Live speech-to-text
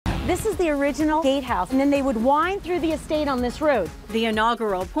This is the original gatehouse, and then they would wind through the estate on this road. The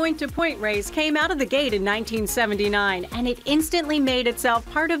inaugural point-to-point race came out of the gate in 1979, and it instantly made itself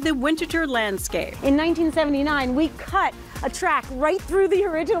part of the Winterthur landscape. In 1979, we cut a track right through the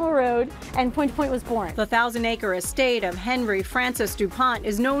original road, and Point to Point was born. The 1,000-acre estate of Henry Francis DuPont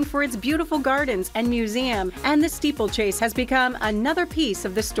is known for its beautiful gardens and museum, and the steeplechase has become another piece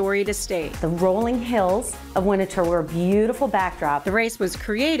of the storied estate. The rolling hills of Winterthur were a beautiful backdrop. The race was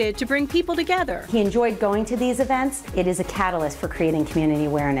created to bring people together. He enjoyed going to these events. It is a catalyst for creating community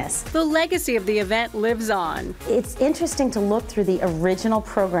awareness. The legacy of the event lives on. It's interesting to look through the original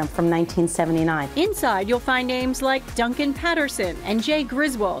program from 1979. Inside, you'll find names like Duncan Patterson and Jay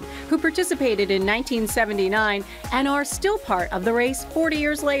Griswold, who participated in 1979 and are still part of the race 40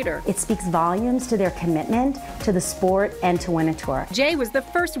 years later. It speaks volumes to their commitment to the sport and to Winterthur. Jay was the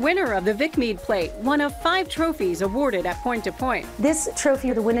first winner of the Vic Mead Plate, one of 5 trophies awarded at Point to Point. This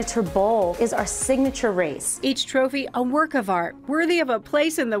trophy, the Winterthur Bowl, is our signature race. Each trophy a work of art, worthy of a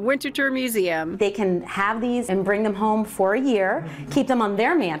place in the Winterthur Museum. They can have these and bring them home for a year, keep them on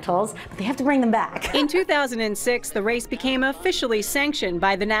their mantles, but they have to bring them back. In 2006, the race became officially sanctioned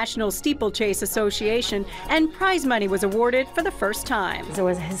by the National Steeplechase Association, and prize money was awarded for the first time. There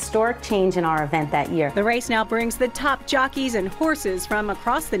was a historic change in our event that year. The race now brings the top jockeys and horses from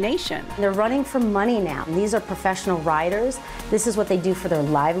across the nation. They're running for money now. These are professional riders. This is what they do for their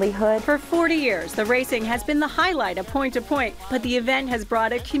livelihood. For 40 years, the racing has been the highlight of Point to Point, but the event has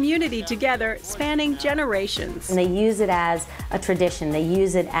brought a community together spanning generations. And they use it as a tradition. They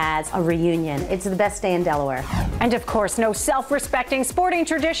use it as a reunion. It's the best day in Delaware. And of course, no self-respecting sporting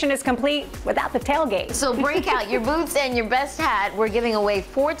tradition is complete without the tailgate. So break out your boots and your best hat. We're giving away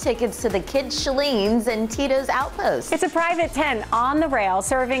 4 tickets to the Kids Shalene's and Tito's Outpost. It's a private tent on the rail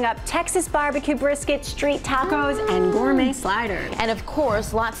serving up Texas barbecue brisket, street tacos, and gourmet sliders. And of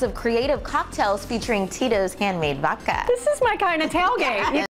course, lots of creative cocktails featuring Tito's handmade vodka. This is my kind of tailgate.